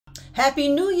Happy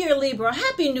New Year, Libra.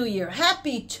 Happy New Year.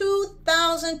 Happy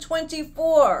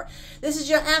 2024. This is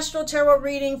your Astro Tarot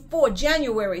reading for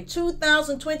January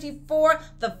 2024,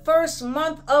 the first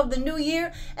month of the new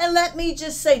year. And let me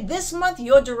just say, this month,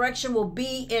 your direction will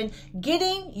be in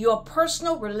getting your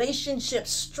personal relationships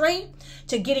straight,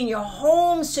 to getting your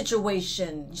home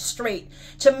situation straight,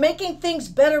 to making things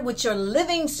better with your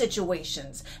living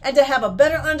situations, and to have a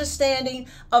better understanding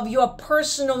of your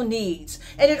personal needs.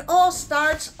 And it all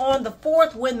starts on the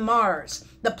 4th when Mars,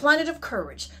 the planet of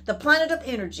courage, the planet of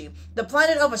energy, the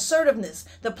planet of assertiveness,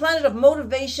 the planet of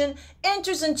motivation,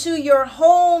 enters into your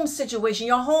home situation,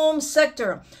 your home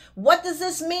sector. What does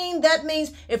this mean? That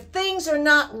means if things are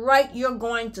not right, you're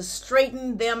going to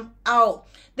straighten them out.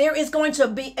 There is going to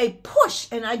be a push,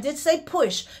 and I did say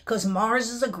push because Mars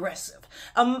is aggressive.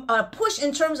 A push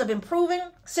in terms of improving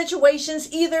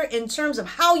situations, either in terms of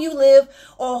how you live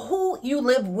or who you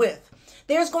live with.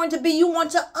 There's going to be, you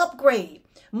want to upgrade,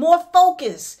 more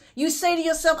focus. You say to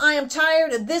yourself, I am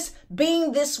tired of this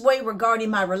being this way regarding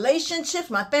my relationships,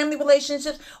 my family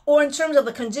relationships, or in terms of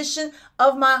the condition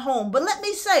of my home. But let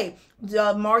me say,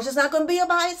 Mars is not going to be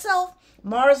by itself.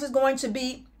 Mars is going to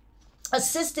be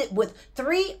assisted with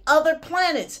 3 other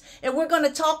planets. And we're going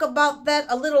to talk about that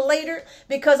a little later,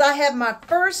 because I have my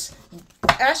first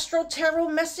Astro Tarot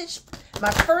message,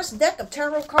 my first deck of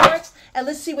tarot cards. And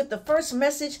let's see what the first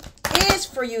message is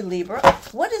for you, Libra.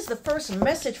 What is the first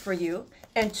message for you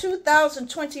in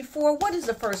 2024? What is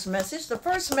the first message? The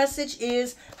first message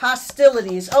is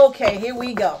hostilities. Okay, here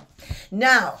we go.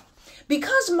 Now,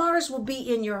 because Mars will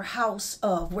be in your house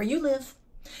of where you live,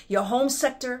 your home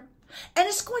sector, and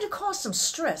it's going to cause some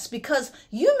stress, because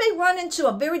you may run into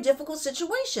a very difficult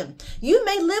situation. You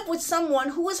may live with someone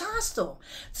who is hostile,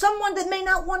 someone that may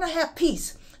not want to have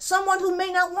peace, someone who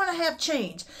may not want to have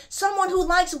change, someone who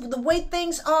likes the way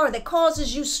things are, that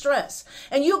causes you stress.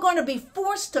 And you're going to be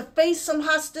forced to face some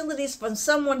hostilities from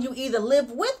someone you either live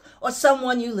with or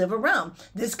someone you live around.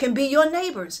 This can be your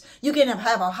neighbors. You can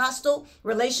have a hostile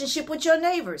relationship with your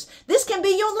neighbors. This can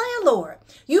be your landlord.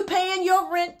 You paying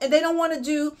your rent and they don't want to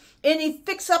do any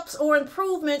fix-ups or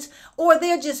improvements, or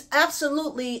they're just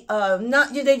absolutely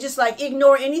they just like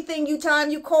ignore anything you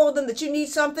call them that you need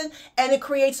something, and it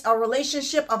creates a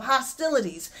relationship of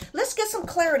hostilities. Let's get some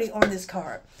clarity on this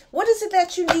card. What is it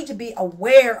that you need to be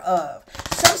aware of?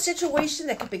 Some situation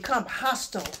that can become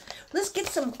hostile. Let's get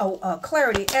some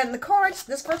clarity. And the cards,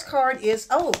 this first card is,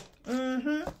 oh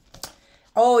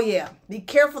yeah, be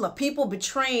careful of people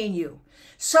betraying you.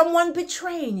 Someone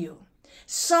betraying you.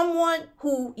 Someone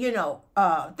who,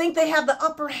 think they have the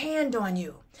upper hand on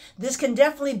you. This can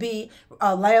definitely be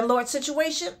a landlord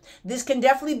situation. This can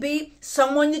definitely be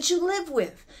someone that you live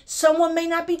with. Someone may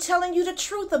not be telling you the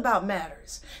truth about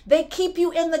matters. They keep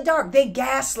you in the dark. They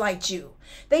gaslight you.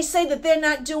 They say that they're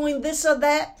not doing this or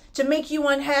that to make you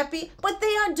unhappy, but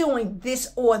they are doing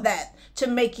this or that to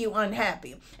make you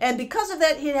unhappy. And because of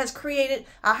that, it has created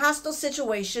a hostile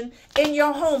situation in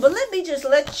your home. But let me just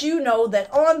let you know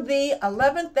that on the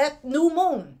 11th, that new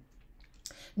moon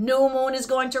is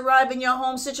going to arrive in your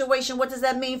home situation. What does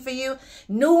that mean for you?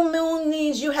 New moon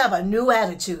means you have a new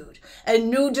attitude, a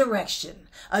new direction,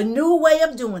 a new way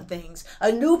of doing things,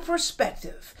 a new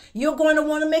perspective. You're going to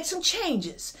want to make some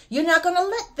changes. You're not going to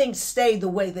let things stay the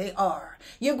way they are.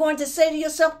 You're going to say to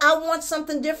yourself, I want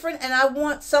something different, and I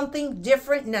want something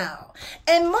different now.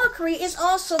 And Mercury is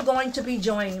also going to be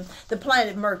joining the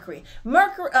planet Mercury.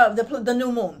 The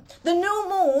new moon. The new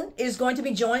moon is going to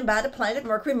be joined by the planet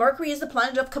Mercury. Mercury is the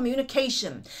planet of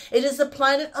communication. It is the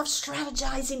planet of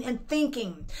strategizing and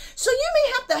thinking. So you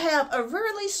may have to have a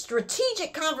really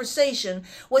strategic conversation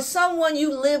with someone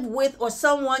you live with or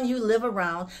someone you live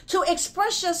around, to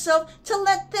express yourself, to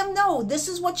let them know this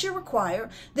is what you require,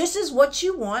 this is what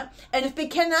you want, and if it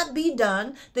cannot be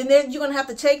done, then you're going to have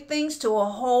to take things to a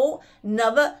whole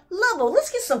nother level.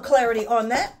 Let's get some clarity on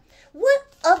that. What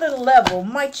other level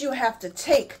might you have to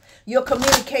take your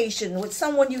communication with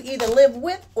someone you either live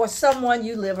with or someone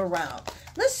you live around?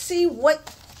 Let's see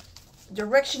what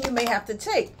direction you may have to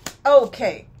take.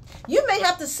 Okay, you may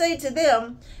have to say to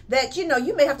them that,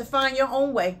 you may have to find your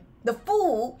own way. The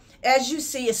fool, as you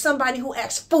see, is somebody who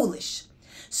acts foolish.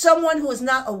 Someone who is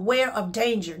not aware of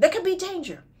danger. There could be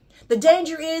danger. The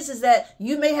danger is that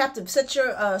you may have to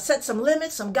set some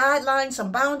limits, some guidelines,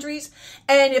 some boundaries.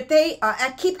 And if they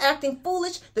keep acting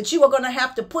foolish, that you are going to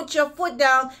have to put your foot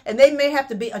down, and they may have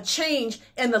to be a change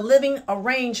in the living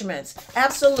arrangements.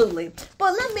 Absolutely.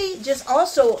 But let me just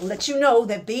also let you know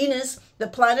that Venus, the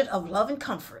planet of love and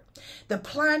comfort, the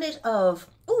planet of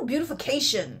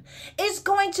beautification, is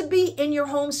going to be in your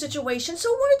home situation. So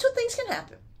one or two things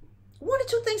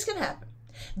can happen.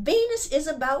 Venus is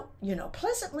about,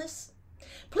 pleasantness.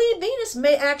 Venus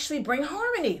may actually bring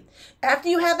harmony. After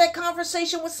you have that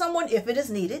conversation with someone, if it is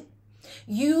needed,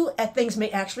 things may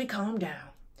actually calm down.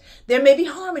 There may be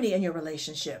harmony in your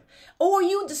relationship. Or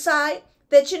you decide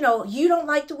that, you don't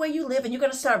like the way you live and you're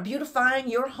going to start beautifying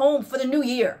your home for the new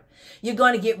year. You're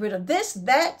going to get rid of this,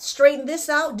 that, straighten this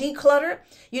out, declutter,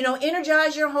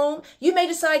 energize your home. You may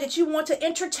decide that you want to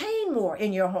entertain more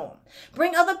in your home.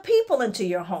 Bring other people into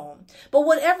your home. But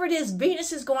whatever it is,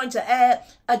 Venus is going to add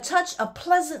a touch of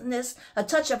pleasantness, a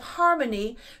touch of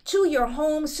harmony to your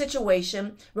home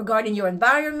situation regarding your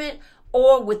environment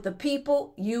or with the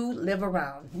people you live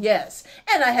around. Yes.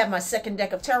 And I have my second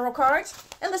deck of tarot cards.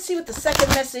 And let's see what the second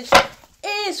message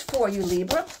is for you,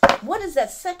 Libra. What is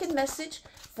that second message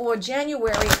for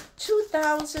January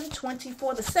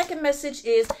 2024? The second message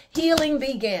is healing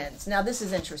begins. Now, this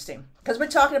is interesting because we're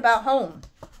talking about home.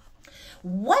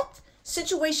 What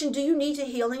situation do you need to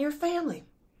heal in your family?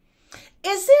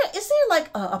 Is there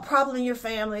like a problem in your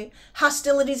family,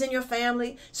 hostilities in your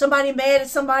family, somebody mad at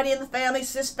somebody in the family,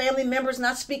 this family member's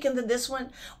not speaking to this one,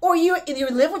 or you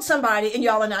live with somebody and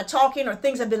y'all are not talking or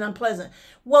things have been unpleasant?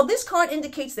 Well, this card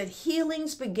indicates that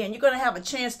healings begin. You're going to have a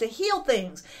chance to heal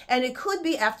things, and it could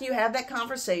be after you have that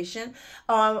conversation,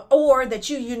 or that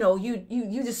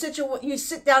you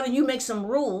sit down and you make some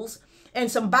rules and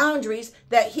some boundaries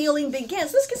that healing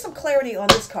begins. Let's get some clarity on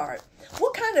this card.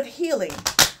 What kind of healing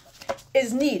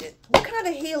is needed? What kind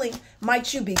of healing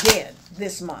might you begin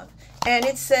this month? And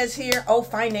it says here,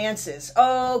 finances.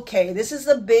 Okay, this is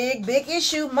a big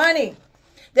issue, money.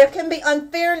 There can be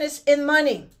unfairness in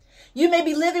money. You may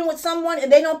be living with someone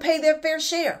and they don't pay their fair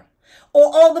share,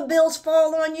 or all the bills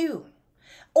fall on you.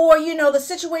 Or, the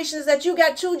situation is that you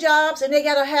got 2 jobs and they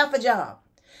got a half a job,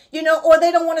 or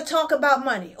they don't want to talk about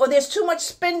money, or there's too much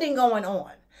spending going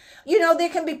on. There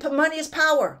can be money is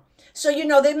power. So,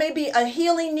 there may be a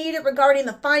healing needed regarding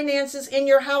the finances in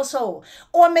your household.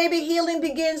 Or maybe healing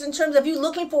begins in terms of you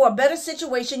looking for a better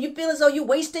situation. You feel as though you're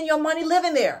wasting your money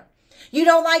living there. You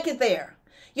don't like it there.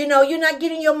 You're not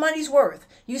getting your money's worth.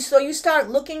 So you start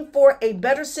looking for a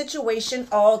better situation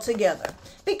altogether.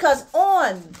 Because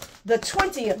on the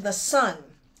 20th, the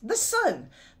sun,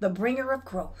 the bringer of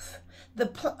growth,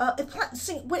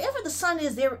 whatever the sun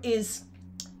is, there is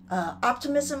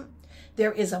optimism,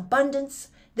 there is abundance,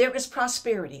 there is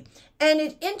prosperity, and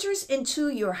it enters into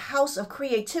your house of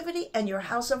creativity and your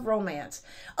house of romance.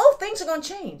 Things are going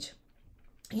to change.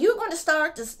 You're going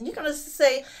to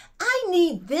say, I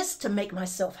need this to make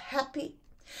myself happy.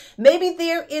 Maybe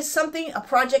there is a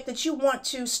project that you want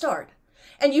to start,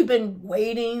 and you've been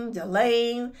waiting,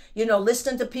 delaying,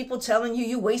 listening to people telling you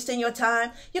you're wasting your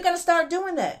time. You're going to start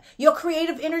doing that. Your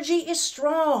creative energy is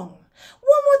strong.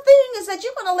 One more thing is that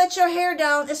you're going to let your hair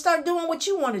down and start doing what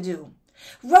you want to do.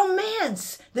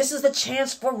 Romance. This is the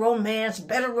chance for romance,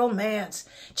 better romance,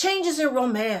 changes in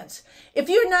romance. If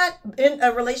you're not in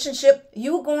a relationship,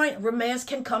 romance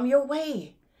can come your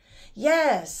way.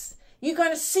 Yes, you're going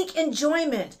to seek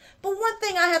enjoyment. But one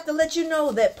thing I have to let you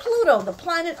know, that Pluto, the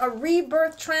planet of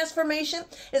rebirth transformation,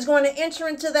 is going to enter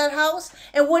into that house.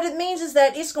 And what it means is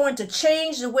that it's going to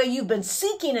change the way you've been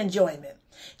seeking enjoyment.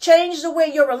 Change the way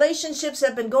your relationships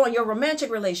have been going, your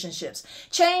romantic relationships.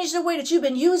 Change the way that you've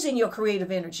been using your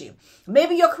creative energy.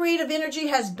 Maybe your creative energy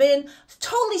has been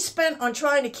totally spent on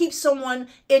trying to keep someone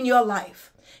in your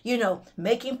life.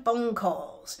 Making phone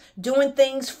calls, doing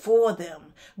things for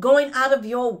them, going out of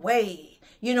your way,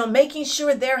 making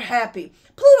sure they're happy.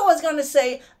 Pluto is going to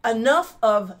say enough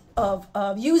of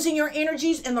using your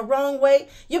energies in the wrong way.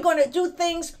 You're going to do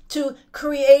things to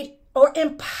create or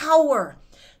empower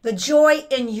the joy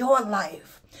in your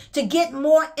life, to get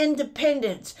more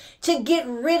independence, to get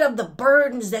rid of the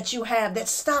burdens that you have that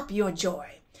stop your joy.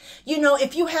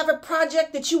 If you have a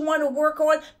project that you want to work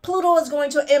on, Pluto is going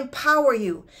to empower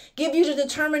you, give you the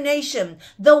determination,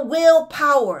 the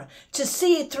willpower to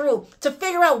see it through, to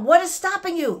figure out what is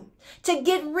stopping you, to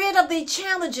get rid of the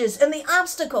challenges and the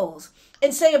obstacles,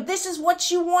 and say, if this is what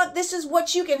you want, this is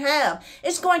what you can have.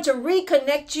 It's going to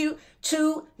reconnect you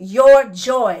to your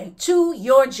joy,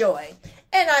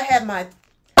 And I have my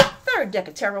third deck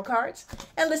of tarot cards.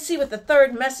 And let's see what the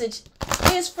third message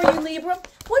is for you, Libra.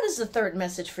 What is the third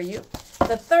message for you?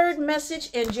 The third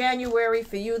message in January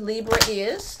for you, Libra,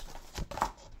 is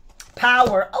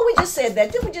power. We just said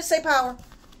that. Didn't we just say power?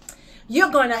 You're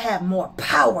going to have more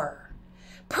power,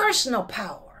 personal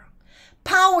power.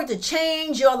 Power to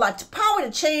change your life, power to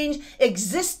change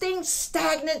existing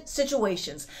stagnant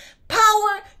situations,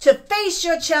 power to face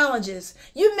your challenges.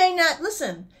 You may not,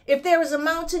 listen, if there is a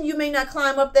mountain, you may not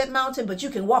climb up that mountain, but you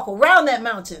can walk around that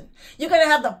mountain. You're going to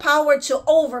have the power to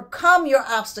overcome your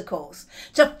obstacles,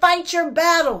 to fight your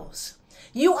battles.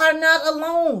 You are not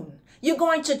alone. You're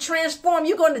going to transform.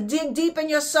 You're going to dig deep in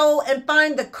your soul and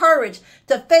find the courage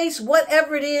to face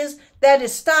whatever it is that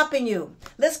is stopping you.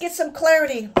 Let's get some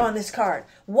clarity on this card.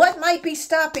 What might be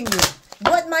stopping you?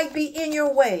 What might be in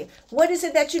your way? What is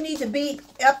it that you need to be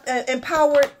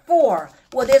empowered for?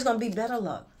 Well, there's going to be better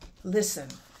luck. Listen,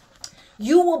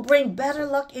 you will bring better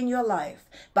luck in your life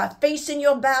by facing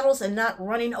your battles and not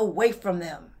running away from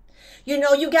them. You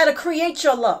know, you got to create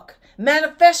your luck,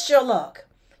 manifest your luck.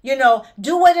 You know,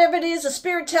 do whatever it is the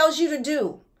Spirit tells you to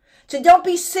do. To don't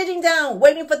be sitting down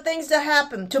waiting for things to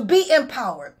happen. To be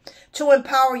empowered. To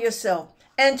empower yourself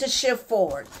and to shift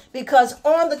forward. Because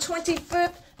on the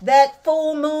 25th, that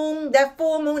full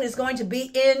moon is going to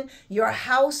be in your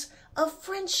house of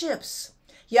friendships.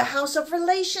 Your house of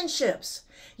relationships.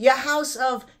 Your house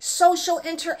of social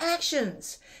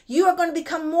interactions. You are going to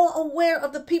become more aware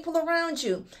of the people around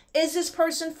you. Is this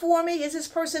person for me? Is this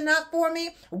person not for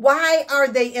me? Why are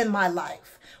they in my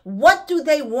life? What do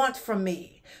they want from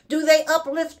me? Do they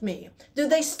uplift me? Do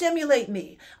they stimulate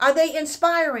me? Are they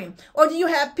inspiring? Or do you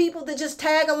have people that just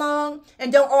tag along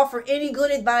and don't offer any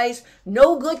good advice,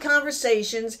 no good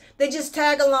conversations? They just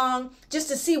tag along just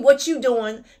to see what you're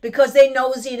doing because they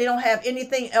nosy and they don't have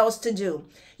anything else to do.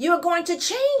 You're going to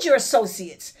change your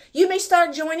associates. You may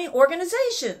start joining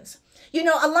organizations, you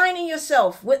know, aligning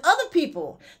yourself with other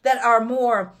people that are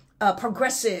more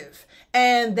progressive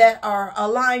and that are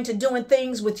aligned to doing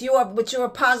things with your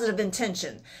positive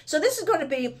intention. So this is going to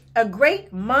be a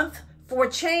great month for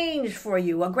change for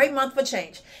you, a great month for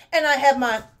change. And I have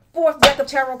my fourth deck of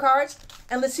tarot cards,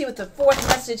 and let's see what the fourth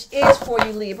message is for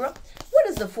you, Libra. What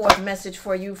is the fourth message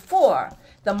for you for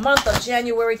the month of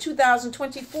January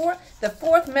 2024? The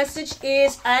fourth message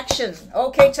is action.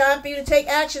 Okay, time for you to take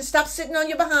action. Stop sitting on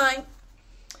your behind.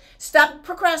 Stop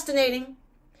procrastinating.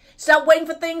 Stop waiting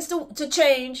for things to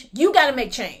change. You got to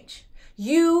make change.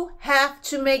 You have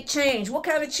to make change. What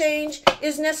kind of change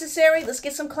is necessary? Let's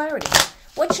get some clarity.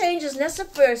 What change is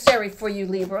necessary for you,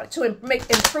 Libra, to make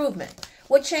improvement?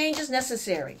 What change is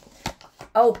necessary?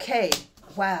 Okay,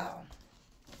 wow.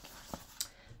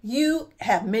 You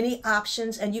have many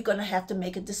options and you're going to have to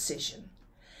make a decision.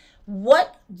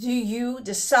 What do you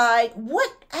decide?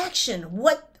 What action,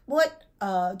 what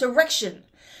direction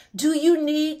do you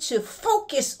need to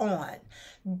focus on?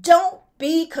 Don't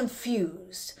be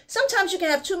confused. Sometimes you can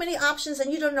have too many options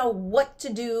and you don't know what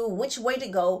to do, which way to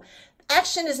go.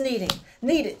 Action is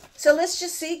needed. So let's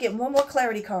just see, get one more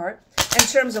clarity card in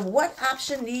terms of what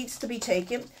option needs to be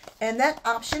taken. And that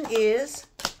option is,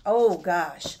 oh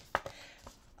gosh,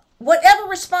 whatever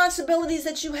responsibilities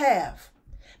that you have,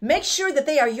 make sure that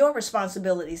they are your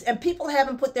responsibilities and people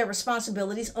haven't put their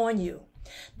responsibilities on you.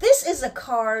 This is a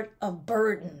card of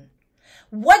burden.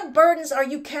 What burdens are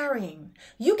you carrying?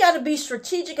 You got to be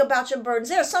strategic about your burdens.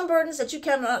 There are some burdens that you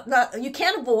can't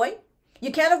avoid.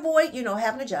 You can't avoid,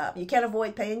 having a job. You can't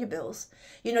avoid paying your bills.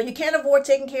 You can't avoid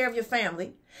taking care of your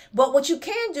family. But what you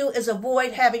can do is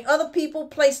avoid having other people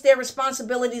place their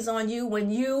responsibilities on you when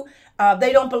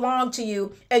they don't belong to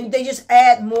you, and they just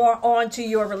add more on to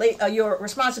your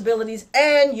responsibilities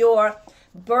and your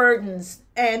burdens,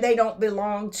 and they don't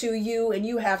belong to you, and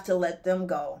you have to let them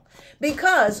go.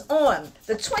 Because on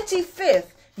the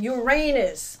 25th,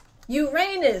 Uranus,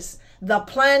 the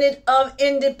planet of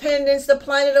independence, the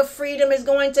planet of freedom, is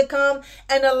going to come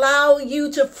and allow you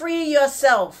to free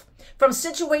yourself from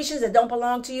situations that don't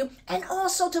belong to you, and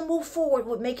also to move forward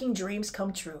with making dreams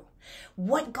come true.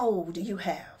 What goal do you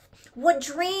have? What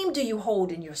dream do you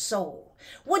hold in your soul?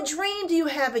 What dream do you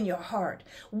have in your heart?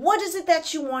 What is it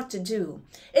that you want to do?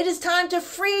 It is time to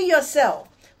free yourself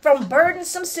from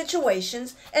burdensome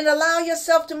situations and allow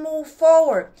yourself to move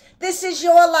forward. This is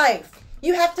your life.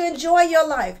 You have to enjoy your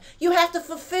life. You have to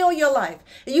fulfill your life.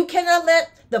 You cannot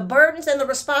let the burdens and the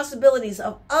responsibilities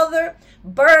of others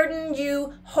burden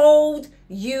you, hold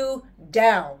you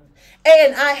down.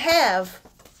 And I have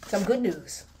some good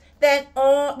news. That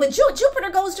when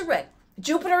Jupiter goes direct,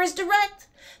 Jupiter is direct.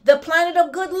 The planet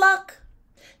of good luck.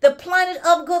 The planet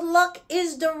of good luck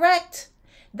is direct.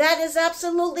 That is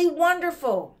absolutely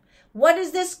wonderful. What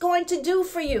is this going to do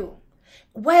for you?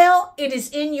 Well, it is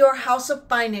in your house of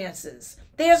finances.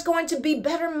 There's going to be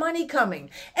better money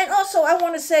coming. And also, I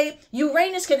want to say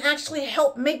Uranus can actually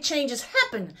help make changes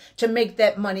happen to make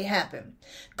that money happen.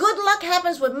 Good luck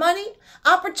happens with money.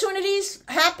 Opportunities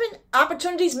happen.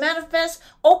 Opportunities manifest,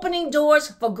 opening doors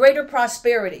for greater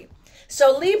prosperity.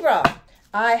 So Libra,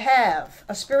 I have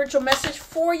a spiritual message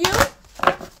for you.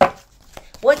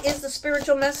 What is the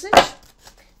spiritual message?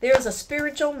 There's a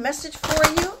spiritual message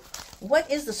for you. What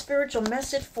is the spiritual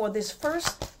message for this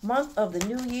first month of the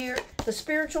new year? The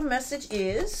spiritual message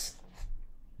is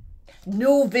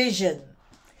new vision.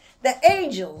 The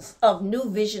angels of new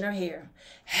vision are here.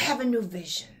 Have a new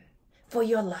vision for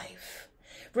your life.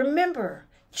 Remember,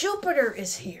 Jupiter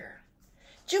is here.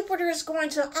 Jupiter is going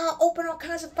to open all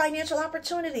kinds of financial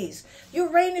opportunities.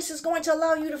 Uranus is going to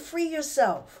allow you to free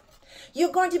yourself.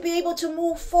 You're going to be able to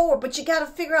move forward, but you got to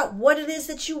figure out what it is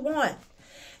that you want.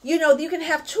 You know, you can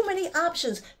have too many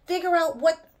options. Figure out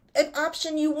what an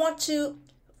option you want to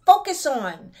focus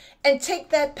on and take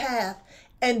that path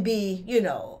and be,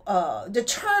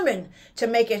 determined to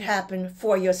make it happen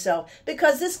for yourself.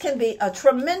 Because this can be a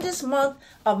tremendous month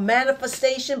of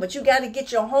manifestation, but you got to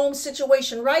get your home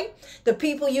situation right, the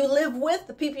people you live with,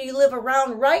 the people you live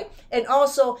around right, and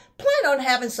also plan on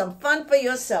having some fun for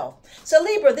yourself. So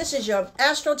Libra, this is your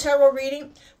Astro Tarot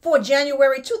reading for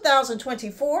January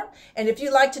 2024. And if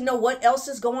you'd like to know what else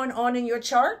is going on in your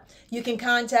chart, you can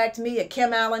contact me at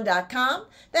kimallen.com.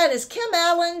 That is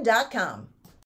kimallen.com.